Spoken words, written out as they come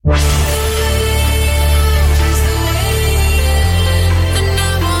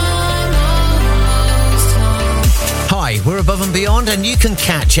and beyond, and you can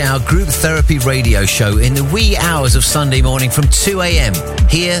catch our Group Therapy radio show in the wee hours of Sunday morning from 2 a.m.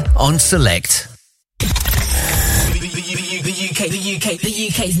 here on Select. The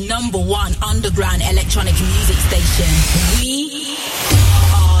UK's number one underground electronic music station. We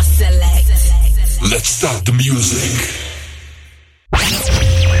are Select. Let's start the music.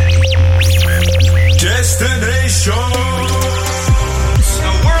 Destination.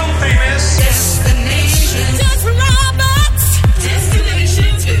 The world famous Destination. Just Roberts.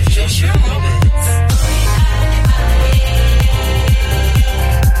 Destinations with Joshua Roberts.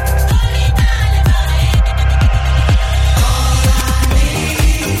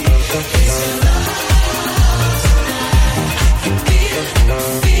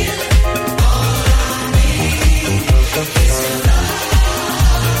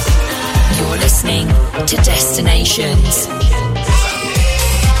 You're listening to Destinations.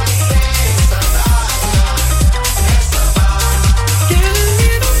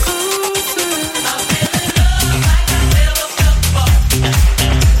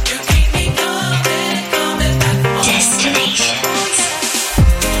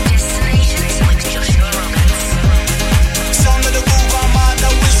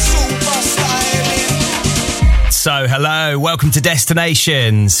 So, hello, welcome to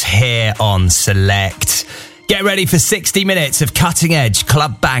Destinations here on Select. Get ready for 60 minutes of cutting-edge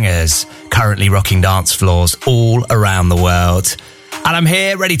club bangers, currently rocking dance floors all around the world. And I'm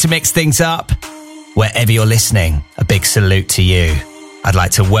here ready to mix things up. Wherever you're listening, a big salute to you. I'd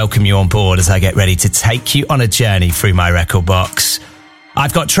like to welcome you on board as I get ready to take you on a journey through my record box.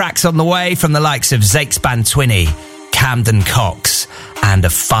 I've got tracks on the way from the likes of Zakes Bantwini, Camden Cox, and A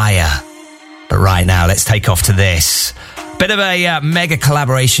Fire. But right now, let's take off to this. Bit of a mega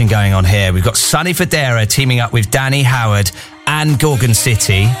collaboration going on here. We've got Sonny Fodera teaming up with Danny Howard and Gorgon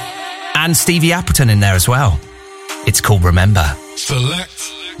City, and Stevie Appleton in there as well. It's called Remember.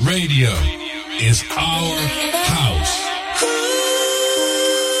 Select Radio is our house.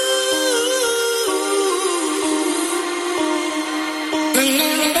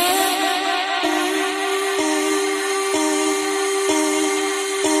 Remember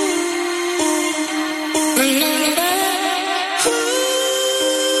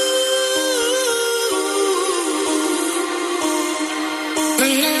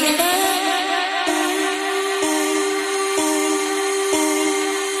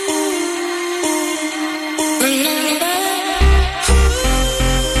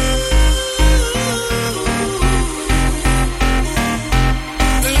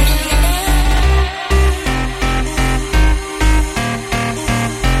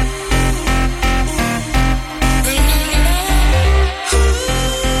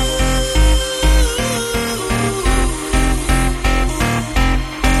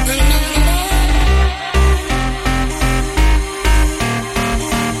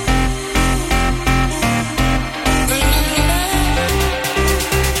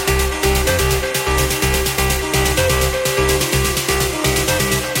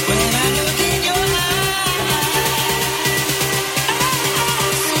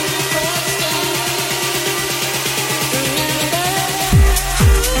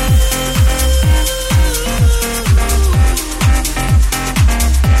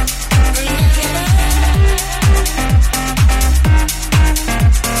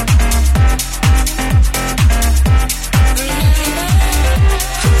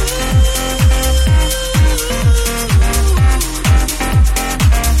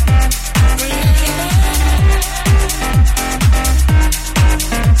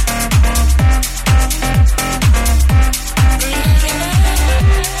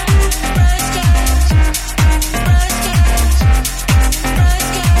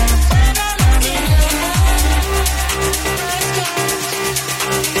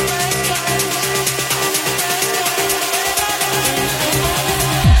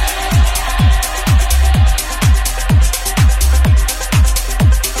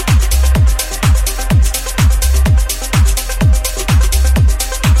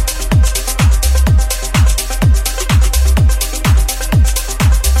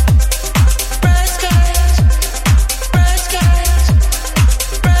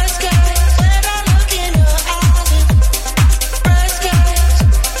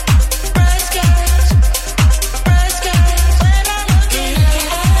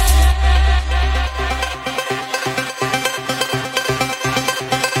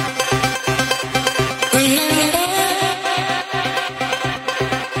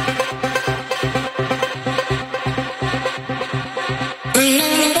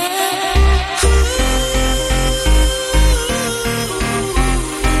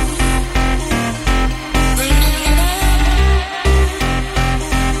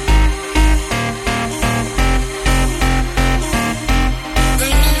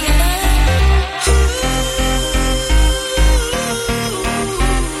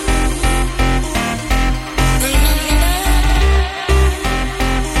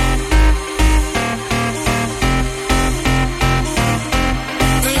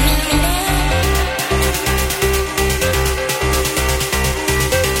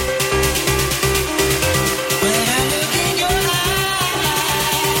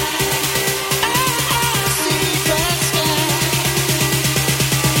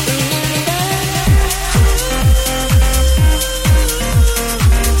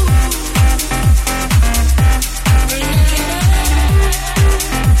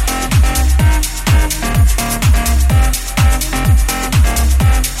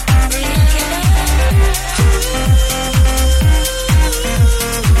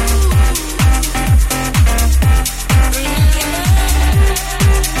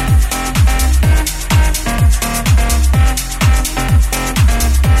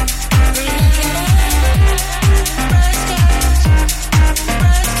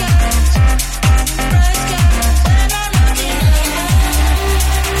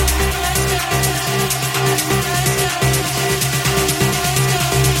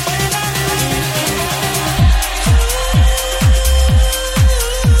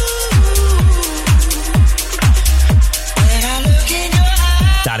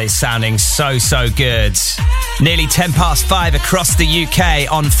sounding so good. Nearly 5:10 across the UK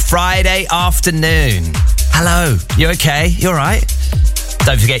on Friday afternoon. Hello, you okay? You alright?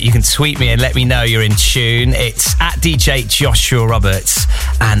 Don't forget you can tweet me and let me know you're in tune. It's at DJ Joshua Roberts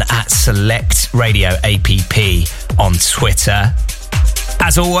and at Select Radio APP on Twitter.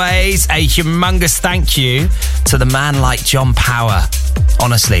 As always, a humongous thank you to the man like John Power.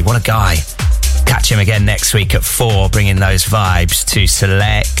 Honestly, what a guy. Catch him again next week at 4, bringing those vibes to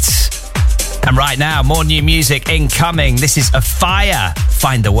Select. And right now, more new music incoming. This is A Fire,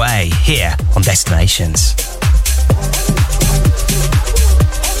 Find a Way, here on Destinations.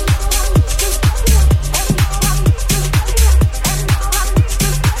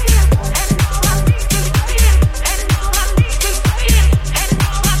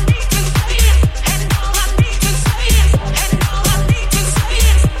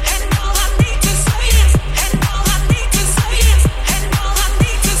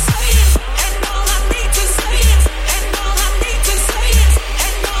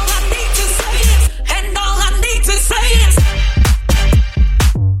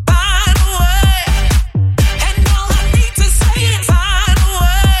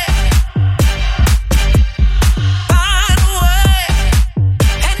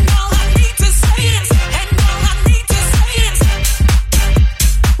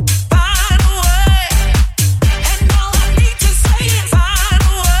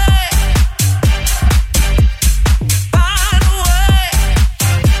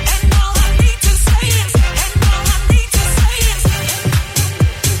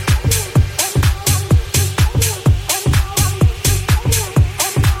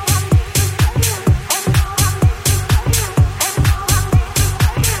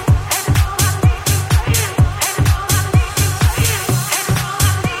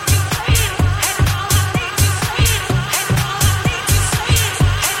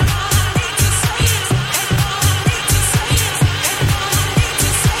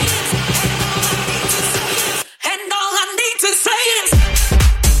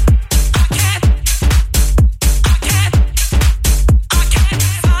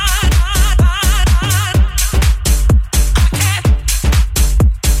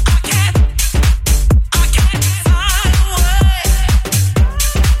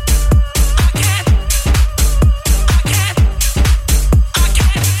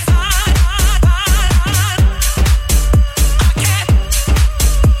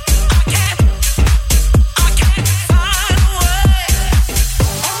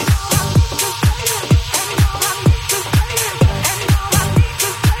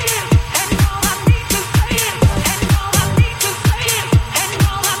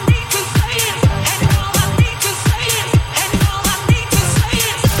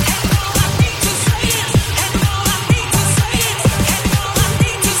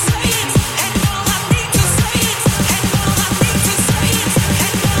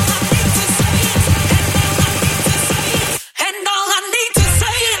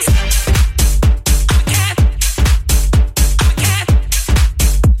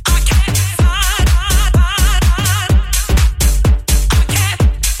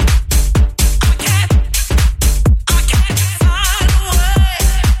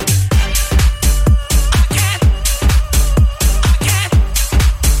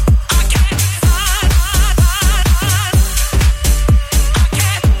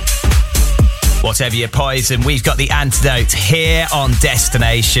 Whatever your poison, we've got the antidote here on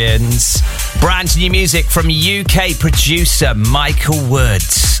Destinations. Brand new music from UK producer Michael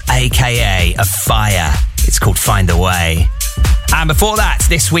Woods, aka A Fire. It's called Find a Way. And before that,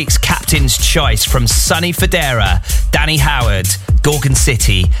 this week's Captain's Choice from Sonny Fodera, Danny Howard, Gorgon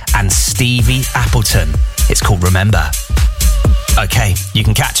City and Stevie Appleton. It's called Remember. Okay, you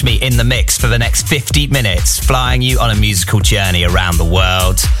can catch me in the mix for the next 50 minutes, flying you on a musical journey around the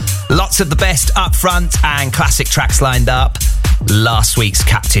world. Lots of the best up front and classic tracks lined up. Last week's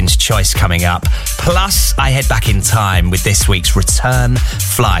Captain's Choice coming up. Plus, I head back in time with this week's return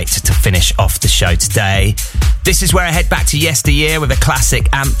flight to finish off the show today. This is where I head back to yesteryear with a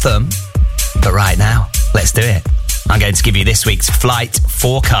classic anthem. But right now, let's do it. I'm going to give you this week's flight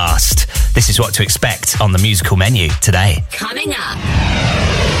forecast. This is what to expect on the musical menu today. Coming up.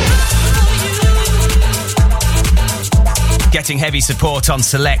 Getting heavy support on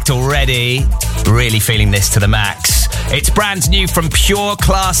Select already. Really feeling this to the max. It's brand new from Pure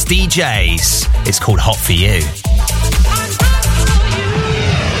Class DJs. It's called Hot For You.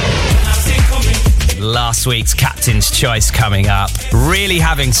 Last week's Captain's Choice coming up. Really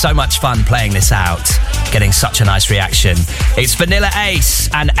having so much fun playing this out. Getting such a nice reaction. It's Vanilla Ace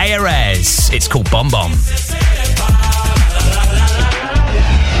and Ares. It's called Bomb Bomb.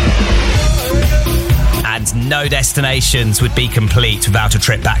 No Destinations would be complete without a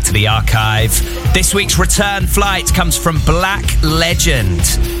trip back to the archive. This week's return flight comes from Black Legend,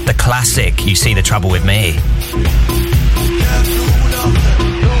 the classic You See the Trouble with Me.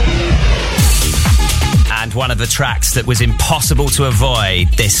 And one of the tracks that was impossible to avoid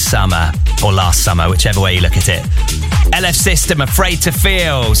this summer, or last summer, whichever way you look at it. LF System, Afraid to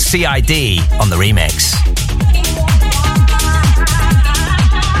Feel, CID on the remix.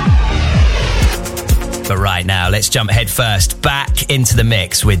 But right now, let's jump headfirst back into the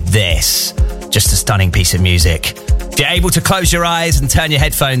mix with this. Just a stunning piece of music. If you're able to close your eyes and turn your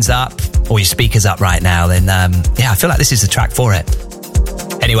headphones up, or your speakers up right now, then I feel like this is the track for it.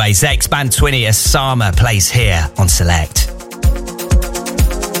 Anyway, Zex Bantwini Asama plays here on Select.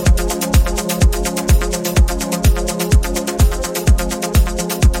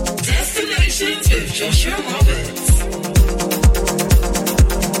 Destinations with Joshua Roberts.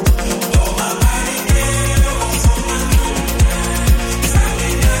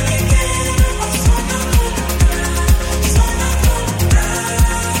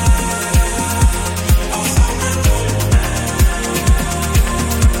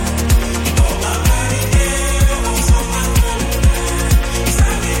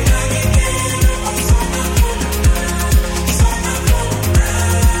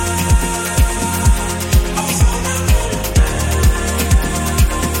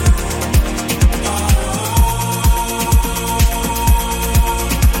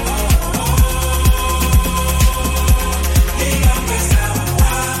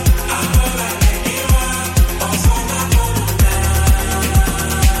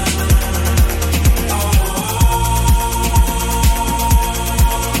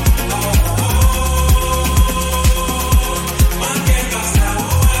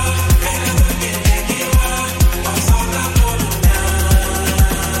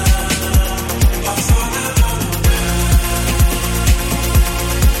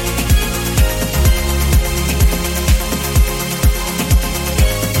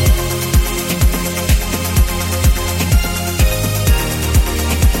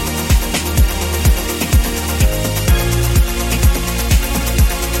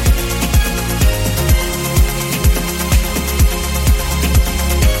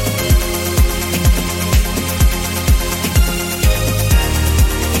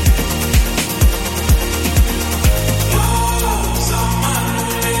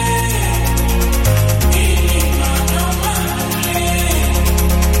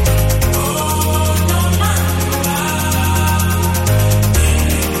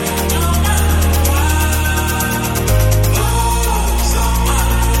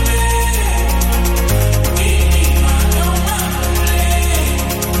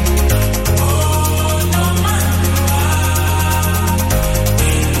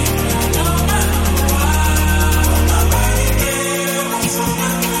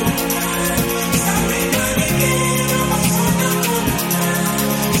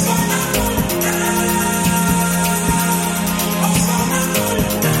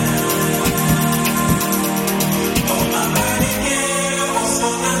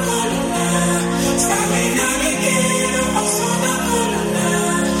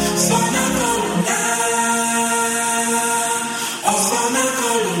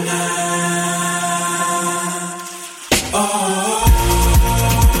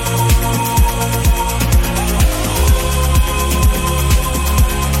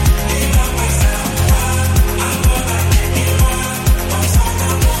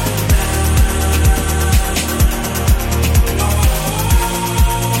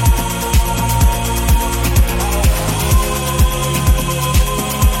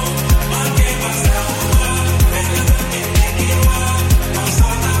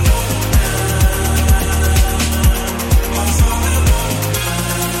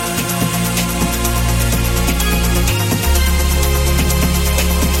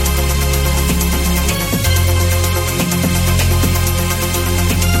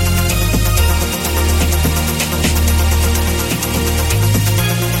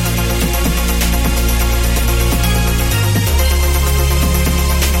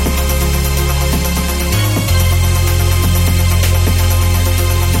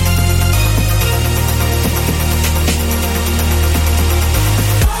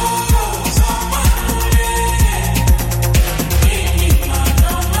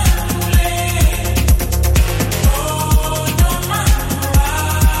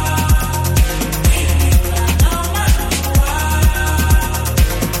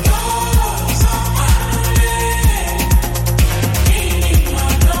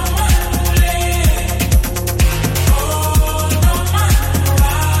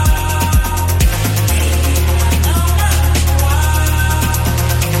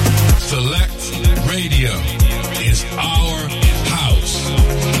 is our house.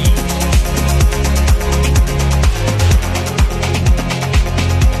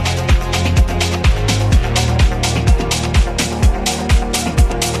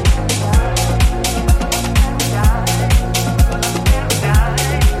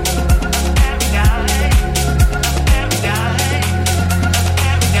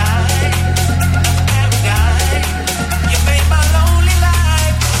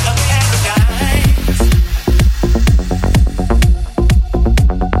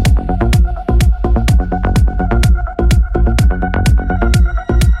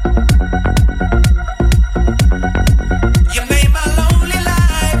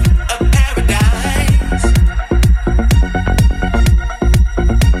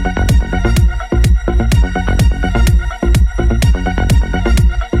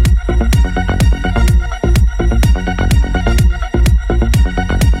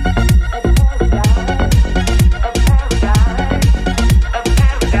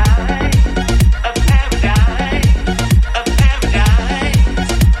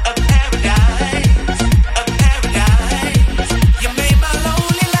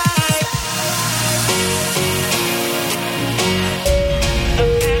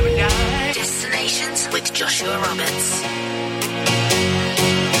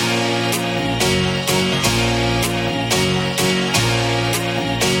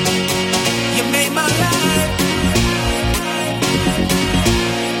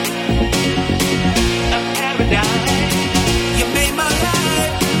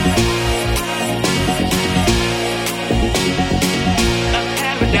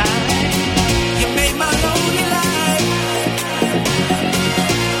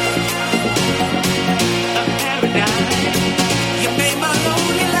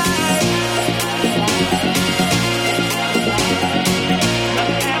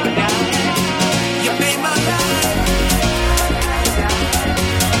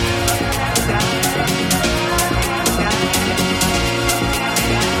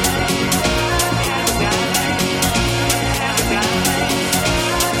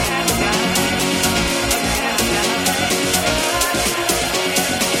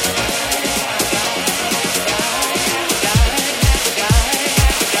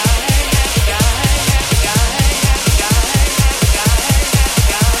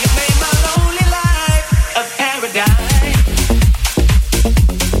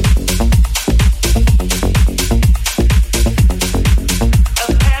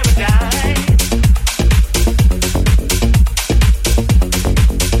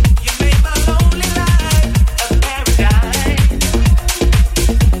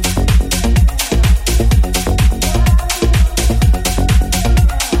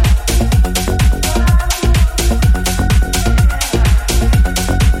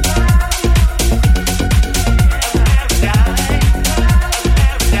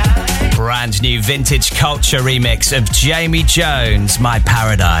 Vintage Culture remix of Jamie Jones, My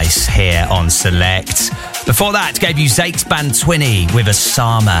Paradise, here on Select. Before that, gave you Zakes Bantwini with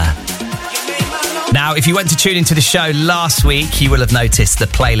Osama. Now, if you went to tune into the show last week, you will have noticed the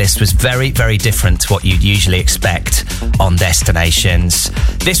playlist was very, very different to what you'd usually expect on Destinations.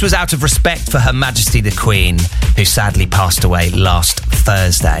 This was out of respect for Her Majesty the Queen, who sadly passed away last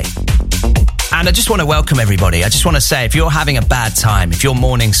Thursday. And I just want to welcome everybody. I just want to say, if you're having a bad time, if you're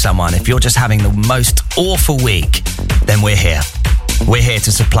mourning someone, if you're just having the most awful week, then we're here. We're here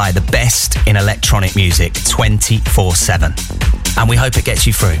to supply the best in electronic music 24/7. And we hope it gets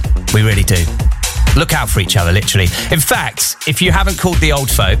you through. We really do. Look out for each other, literally. In fact, if you haven't called the old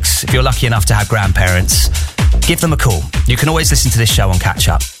folks, if you're lucky enough to have grandparents, give them a call. You can always listen to this show on Catch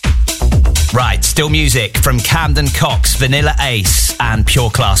Up. Right, still music from Camden Cox, Vanilla Ace and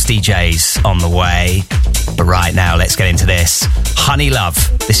Pure Class DJs on the way. But right now, let's get into this. Honey Love,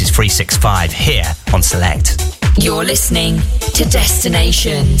 this is 365 here on Select. You're listening to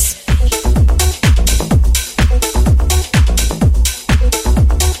Destinations.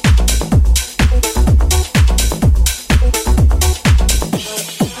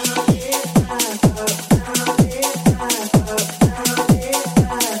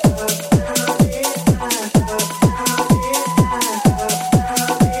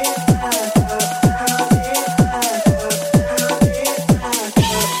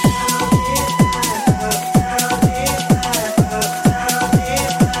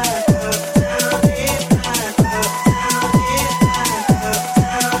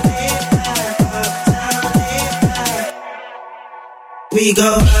 We go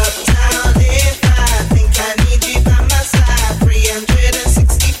uptown if I think I need you by my side.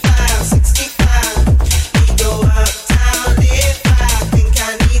 365, 65. We go uptown if I think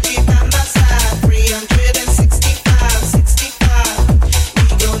I need you by my side. 365.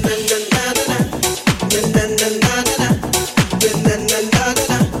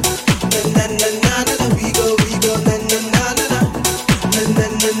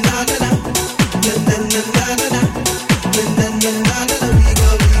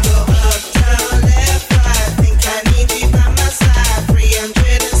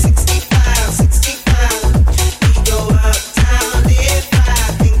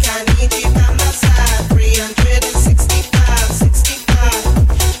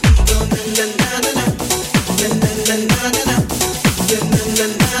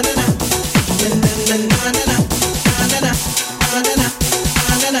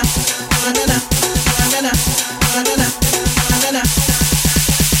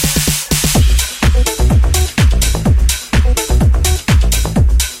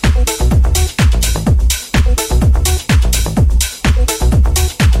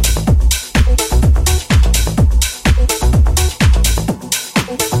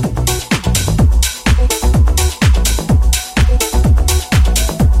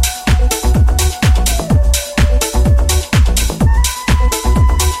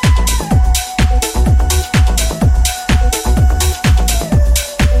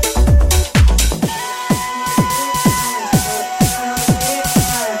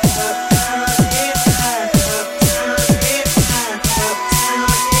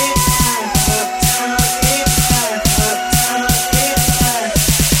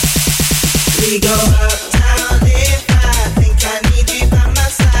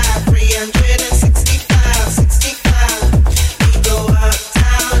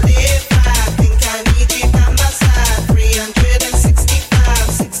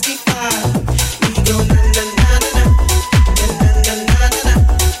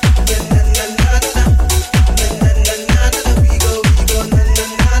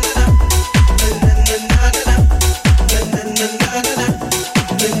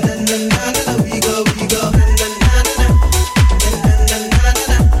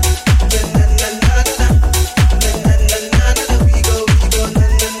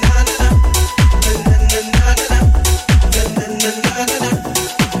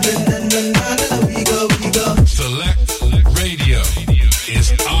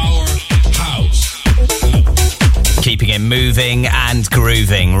 Moving and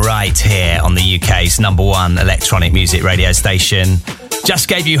grooving right here on the UK's #1 electronic music radio station. Just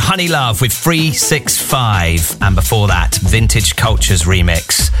gave you Honey Love with 365, and before that, Vintage Culture's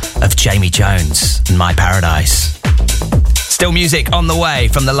remix of Jamie Jones and My Paradise. Still music on the way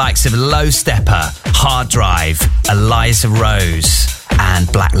from the likes of Low Stepper, Hard Drive, Eliza Rose and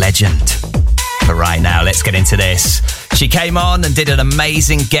Black Legend. But right now, let's get into this. She came on and did an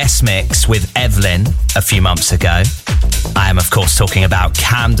amazing guest mix with Evelyn a few months ago. I am, of course, talking about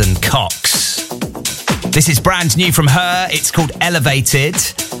Camden Cox. This is brand new from her. It's called Elevated,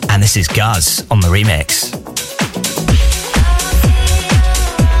 and this is Guz on the remix.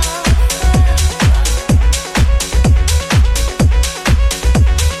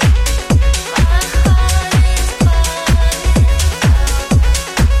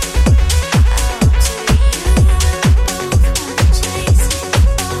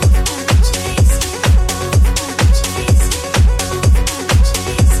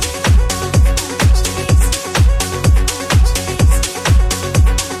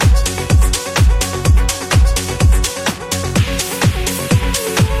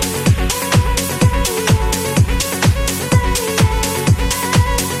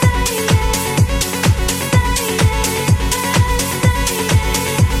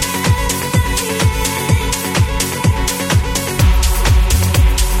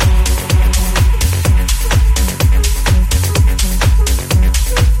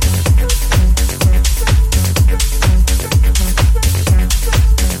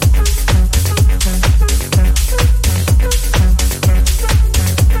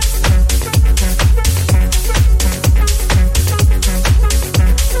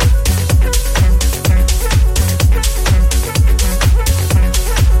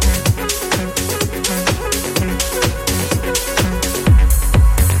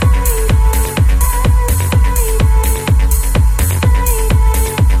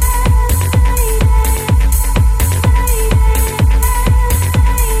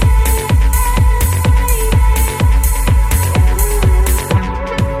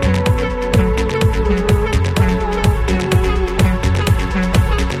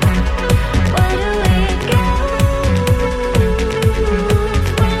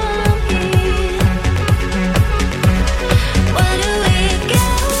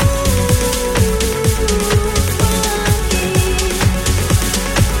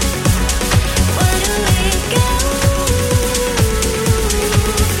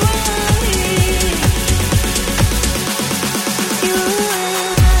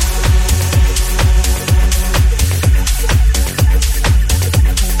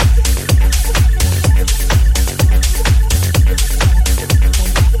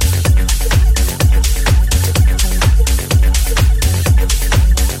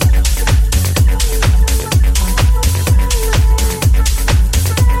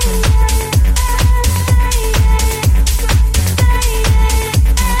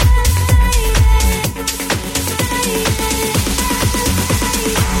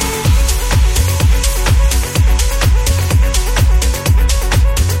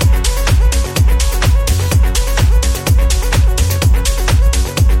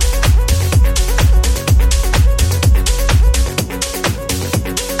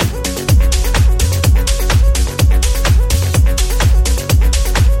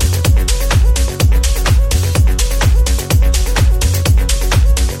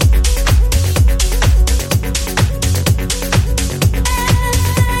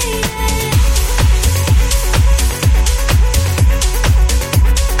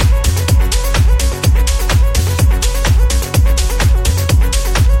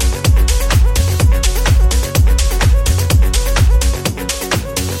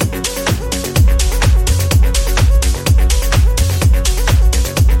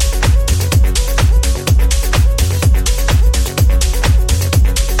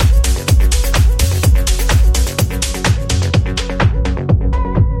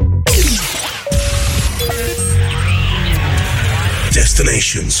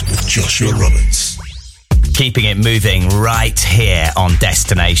 Destinations with Joshua Roberts. Keeping it moving right here on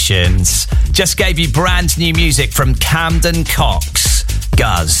Destinations. Just gave you brand new music from Camden Cox,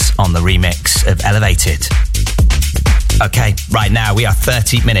 Guz on the remix of Elevated. Okay, right now we are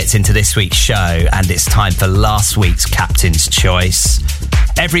 30 minutes into this week's show and it's time for last week's Captain's Choice.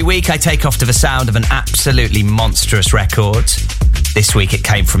 Every week I take off to the sound of an absolutely monstrous record. This week it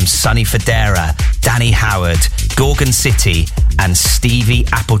came from Sonny Fodera, Danny Howard, Gorgon City and Stevie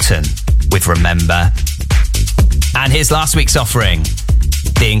Appleton with Remember. And here's last week's offering,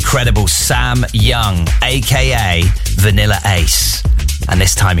 the incredible Sam Young, aka Vanilla Ace. And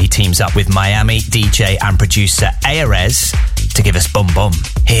this time he teams up with Miami DJ and producer Ares to give us Bum Bum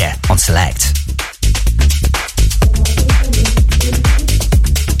here on Select.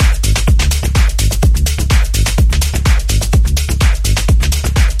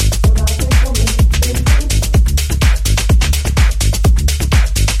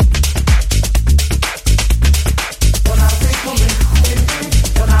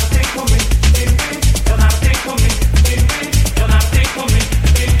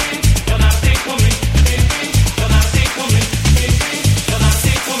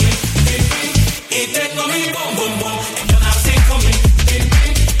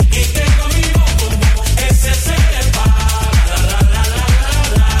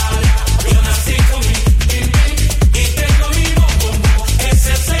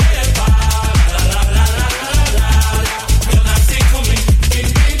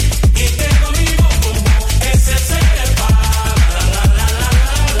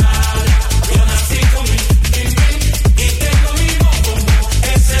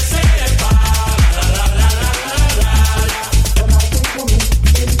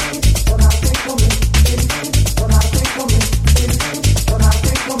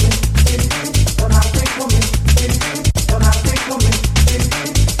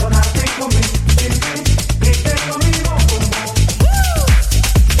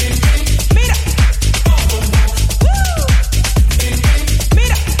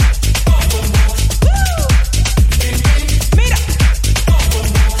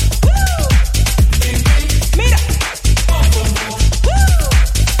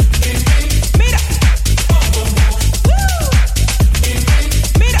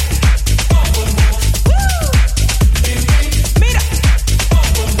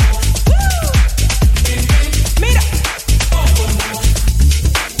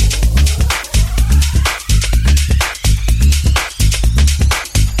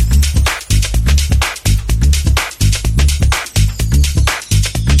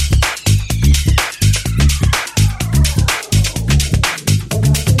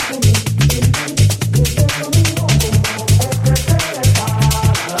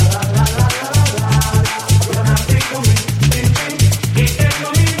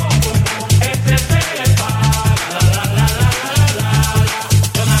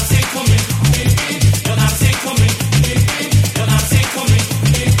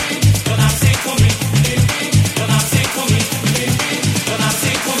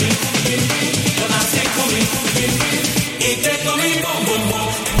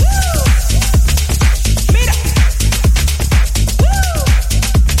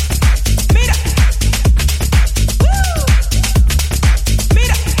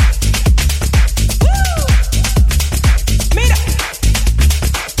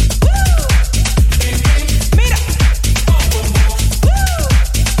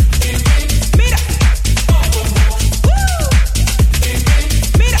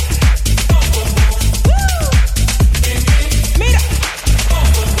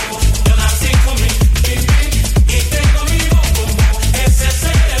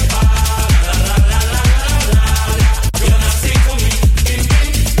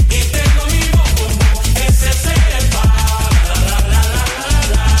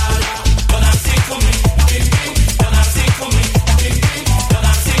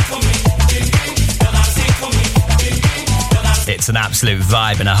 An absolute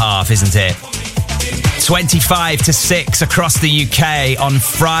vibe and a half, isn't it? 25 to 6 across the UK on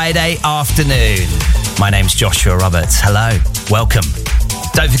Friday afternoon. My name's Joshua Roberts. Hello, welcome.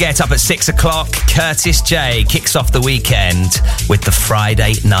 Don't forget, up at 6 o'clock, Curtis J kicks off the weekend with the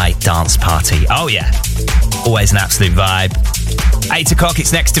Friday night dance party. Oh yeah, always an absolute vibe. 8 o'clock,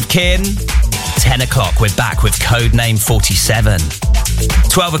 it's Next of Kin. 10 o'clock, we're back with Codename 47.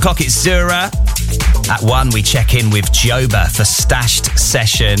 12 o'clock, it's Zura. At 1, we check in with Joba for Stashed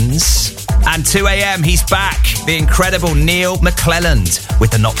Sessions. And 2 a.m, he's back, the incredible Neil McClelland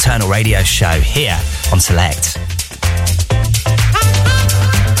with the Nocturnal Radio Show here on Select.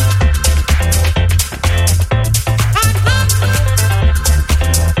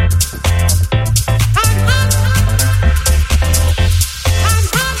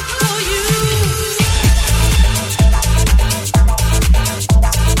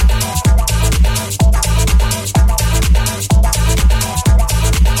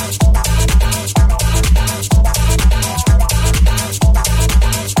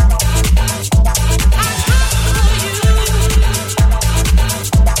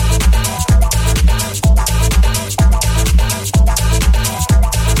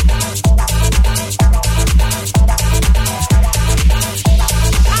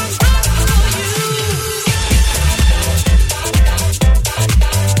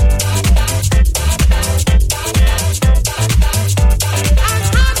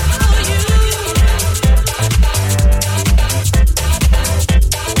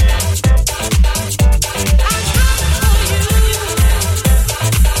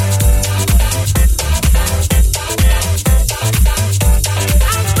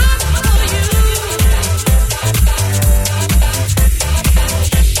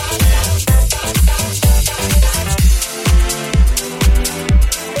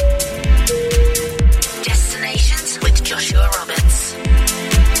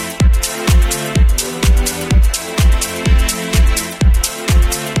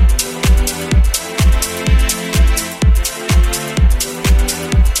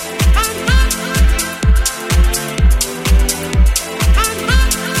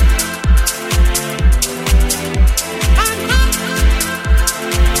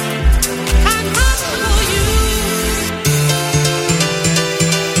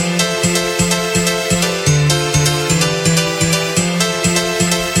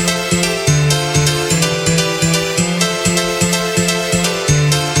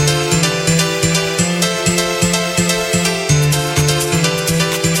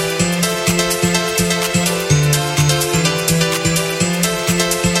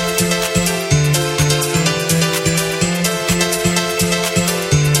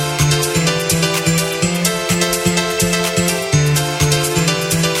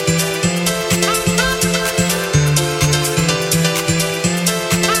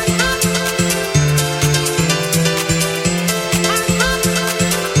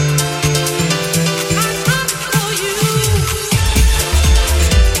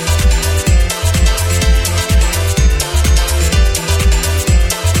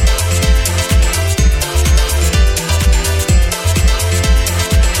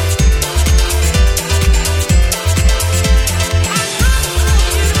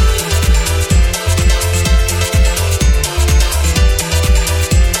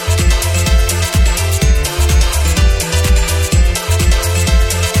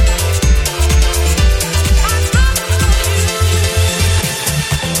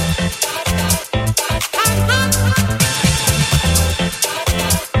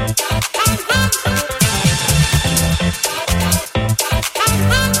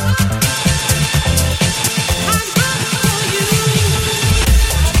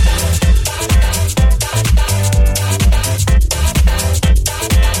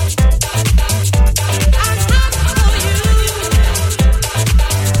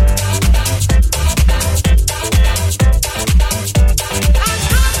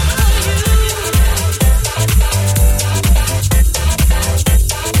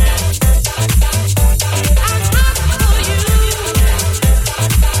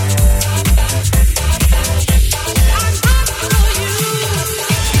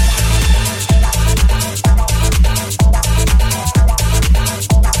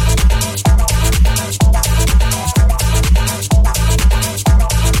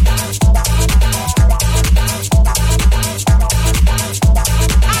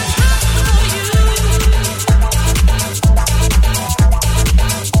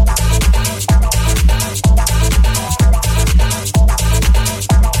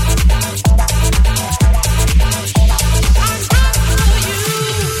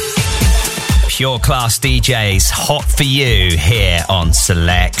 class DJs, Hot For You, here on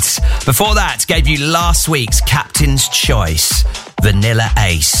Select. Before that, gave you last week's Captain's Choice, Vanilla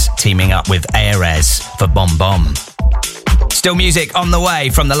Ace, teaming up with ARES for Bom Bom. Still music on the way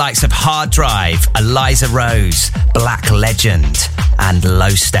from the likes of Hard Drive, Eliza Rose, Black Legend, and Low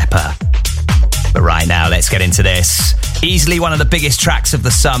Stepper. But right now, let's get into this. Easily one of the biggest tracks of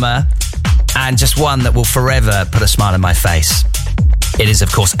the summer, and just one that will forever put a smile on my face. It is,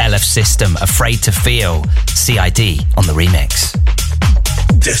 of course, LF System, Afraid to Feel, CID on the remix.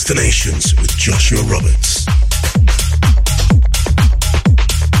 Destinations with Joshua Roberts.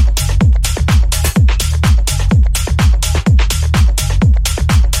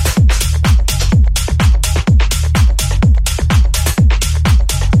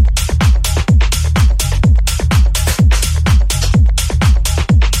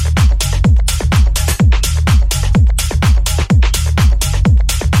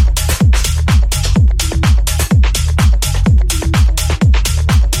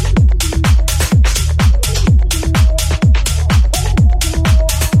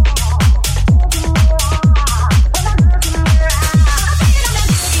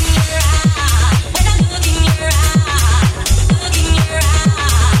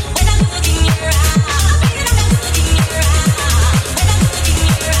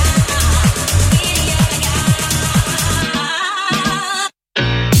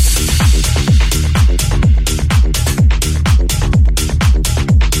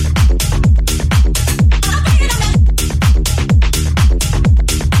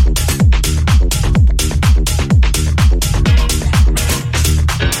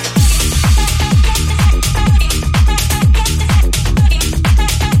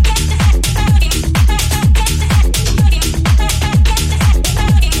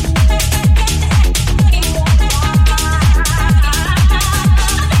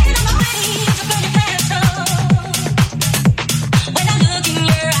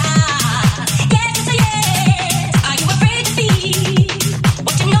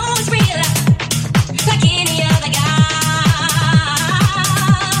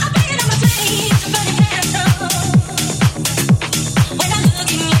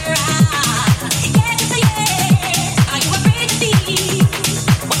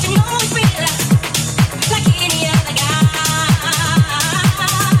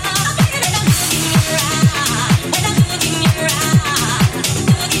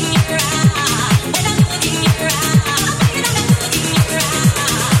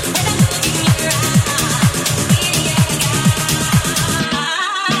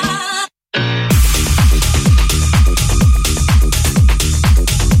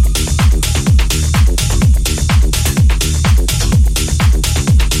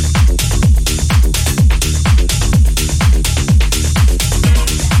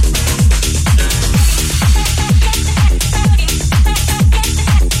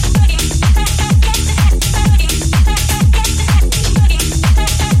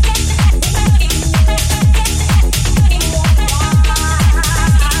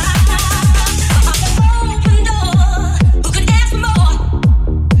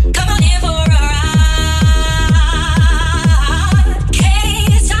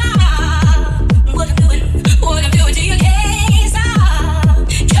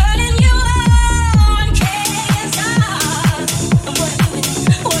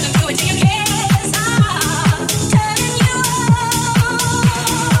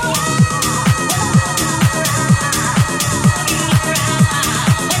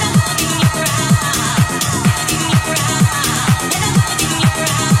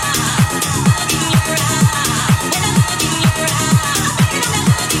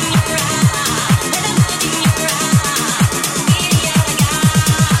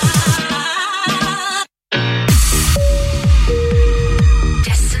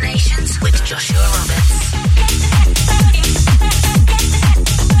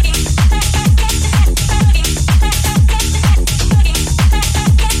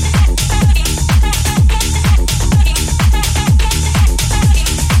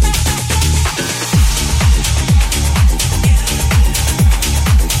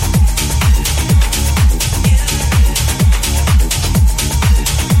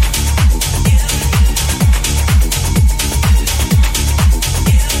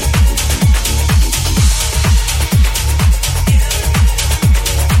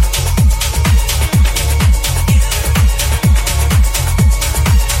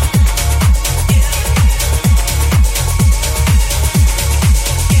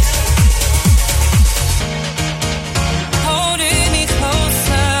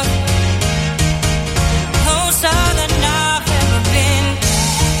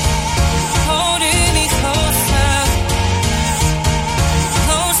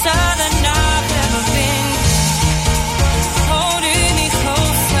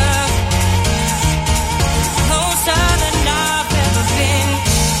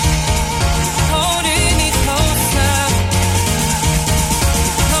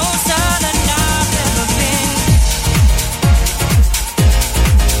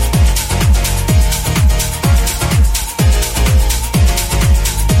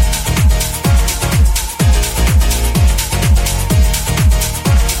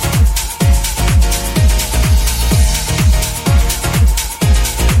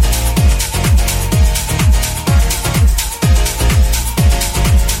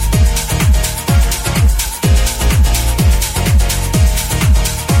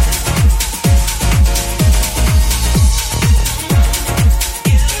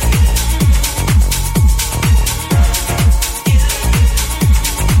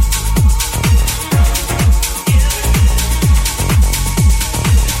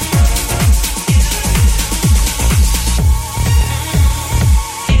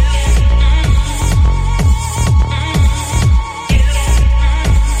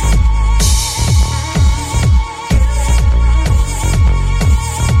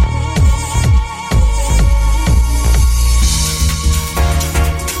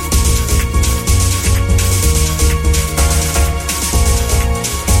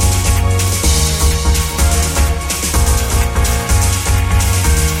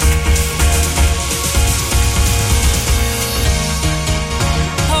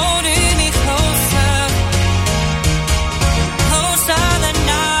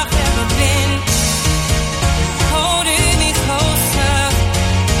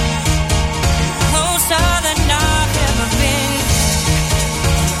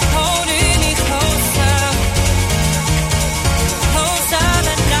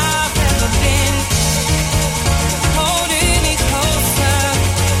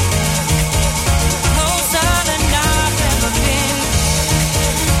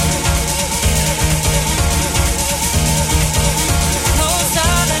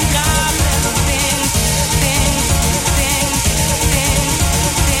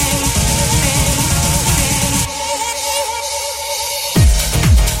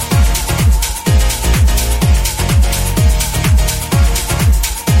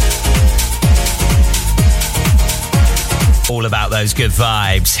 about those good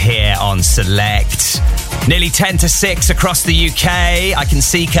vibes here on Select. Nearly 10 to 6 across the UK. I can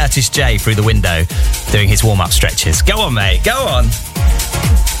see Curtis J through the window doing his warm-up stretches. Go on, mate. Go on.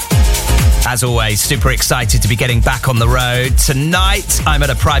 As always, super excited to be getting back on the road. Tonight, I'm at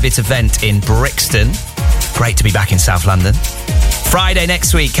a private event in Brixton. Great to be back in South London. Friday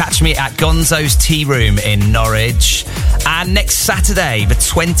next week, catch me at Gonzo's Tea Room in Norwich. And next Saturday, the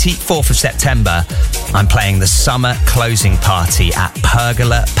 24th of September, I'm playing the summer closing party at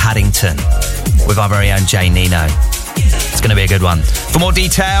Pergola Paddington with our very own Jay Nino. It's going to be a good one. For more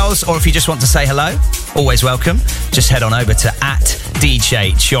details, or if you just want to say hello, always welcome. Just head on over to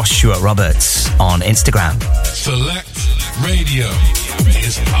 @DJ Joshua Roberts on Instagram. Select Radio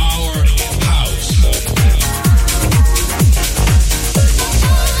is our house.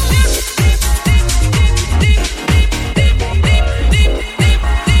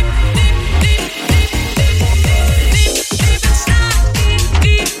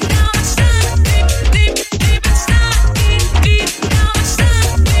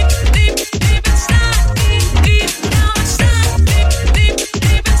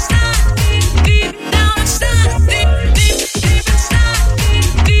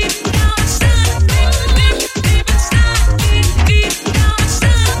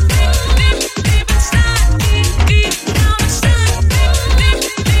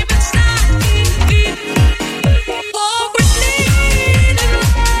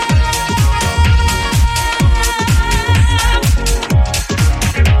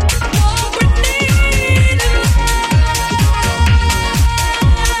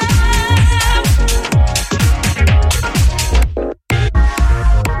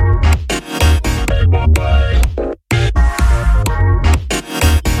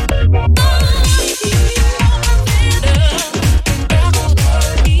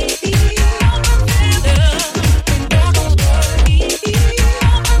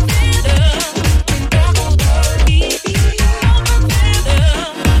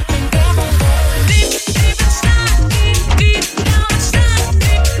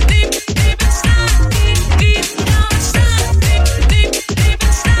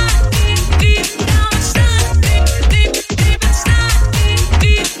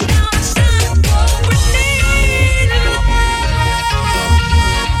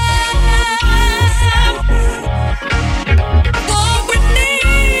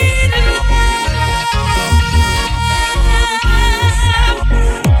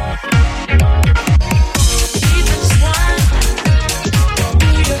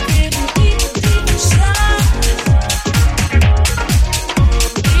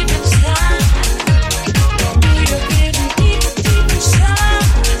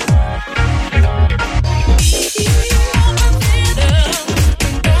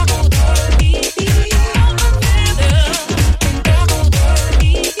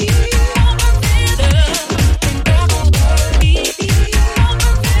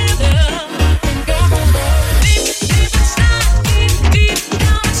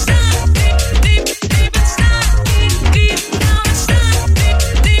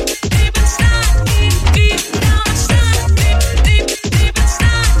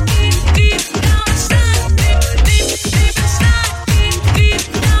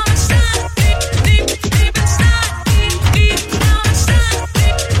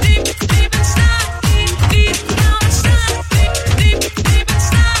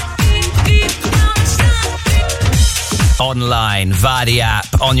 Online via the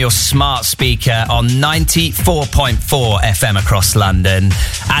app, on your smart speaker, on 94.4 FM across London,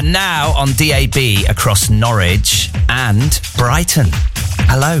 and now on DAB across Norwich and Brighton.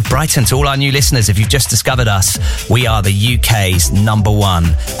 Hello, Brighton, to all our new listeners. If you've just discovered us, we are the UK's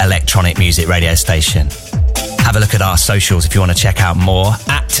 #1 electronic music radio station. Have a look at our socials if you want to check out more,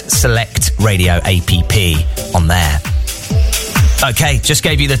 @Select Radio APP on there. Okay, just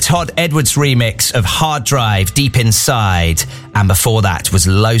gave you the Todd Edwards remix of Hard Drive, Deep Inside, and before that was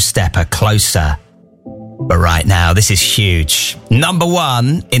Low Stepper, Closer. But right now, this is huge.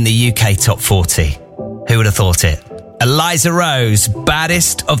 #1 in the UK Top 40. Who would have thought it? Eliza Rose,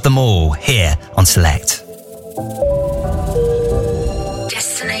 Baddest of Them All, here on Select.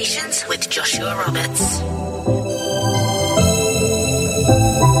 Destinations with Joshua Roberts.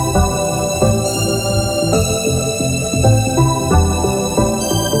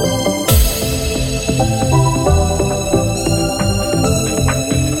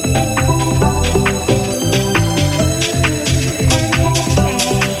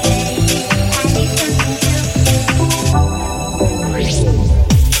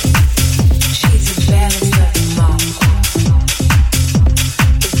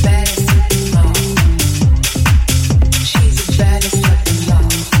 Baddest of them all.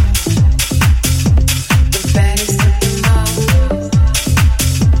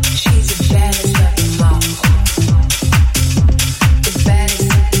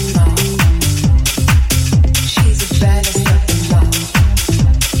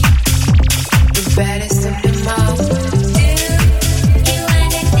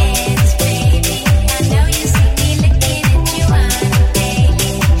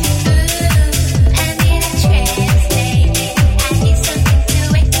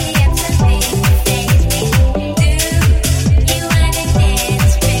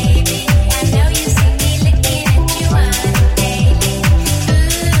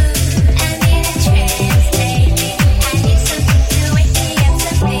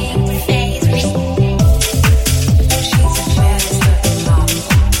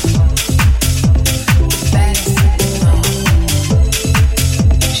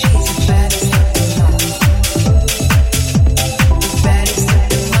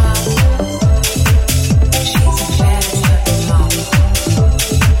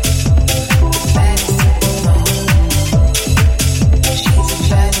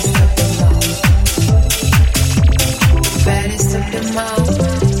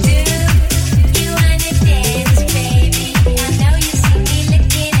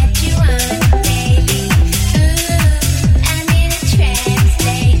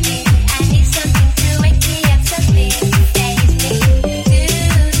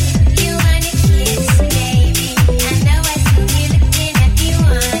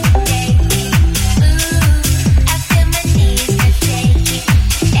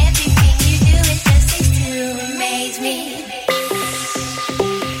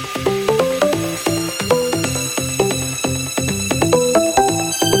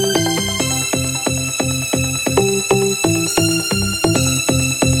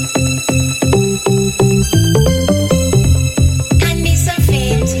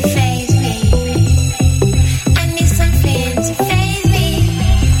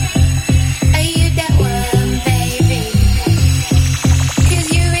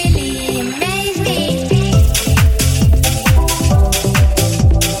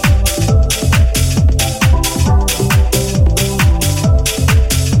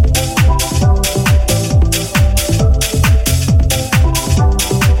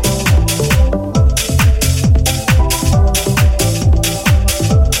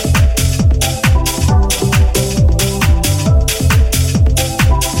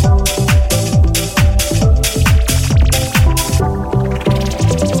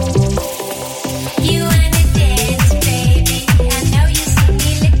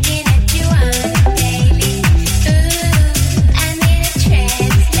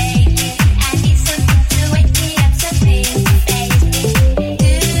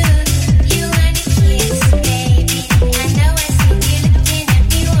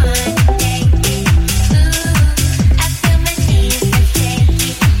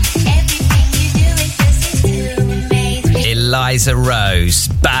 Eliza Rose,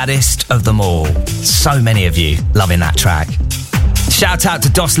 Baddest of Them All. So many of you loving that track. Shout out to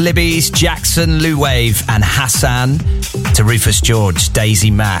Dos Libbies, Jackson, Lou Wave and Hassan, to Rufus George,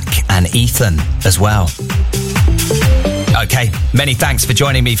 Daisy Mack and Ethan as well. Okay, many thanks for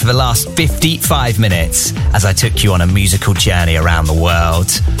joining me for the last 55 minutes as I took you on a musical journey around the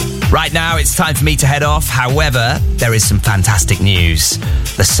world. Right now, it's time for me to head off. However, there is some fantastic news.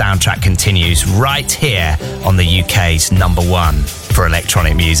 The soundtrack continues right here on the UK's #1 for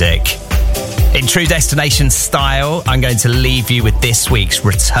electronic music. In true Destination style, I'm going to leave you with this week's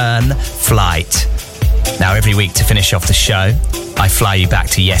Return Flight. Now, every week to finish off the show, I fly you back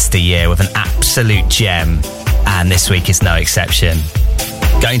to yesteryear with an absolute gem, and this week is no exception.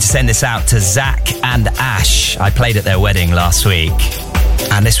 Going to send this out to Zach and Ash. I played at their wedding last week,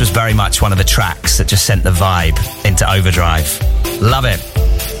 and this was very much one of the tracks that just sent the vibe into overdrive. Love it.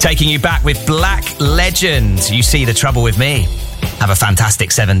 Taking you back with Black Legend, You See the Trouble With Me. Have a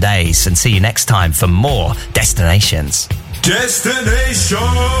fantastic 7 days and see you next time for more Destinations. Destinations!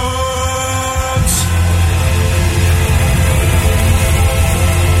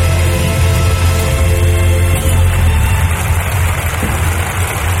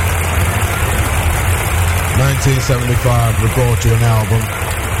 1975, we brought you an album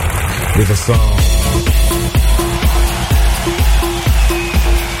with a song.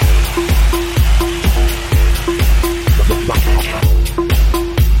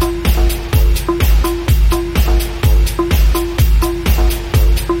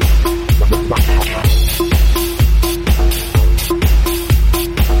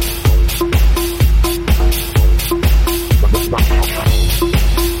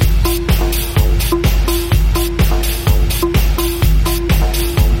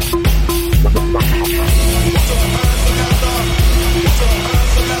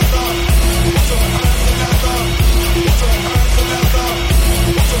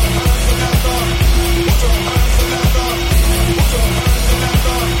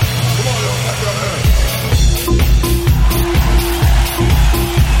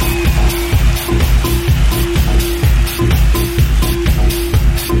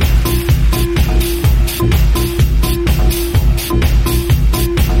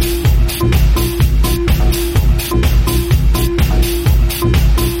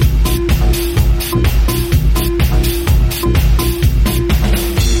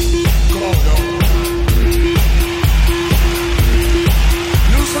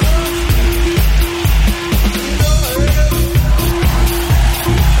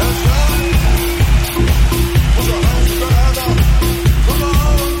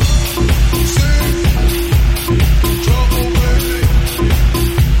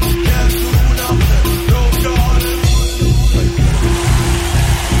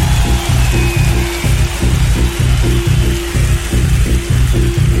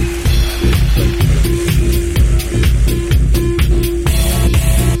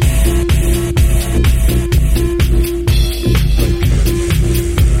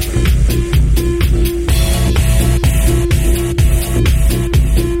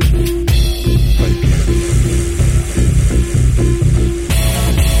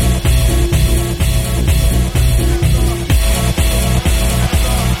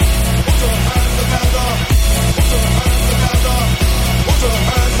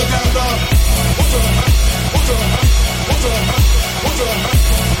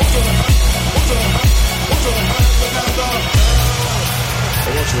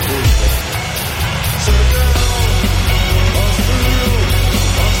 So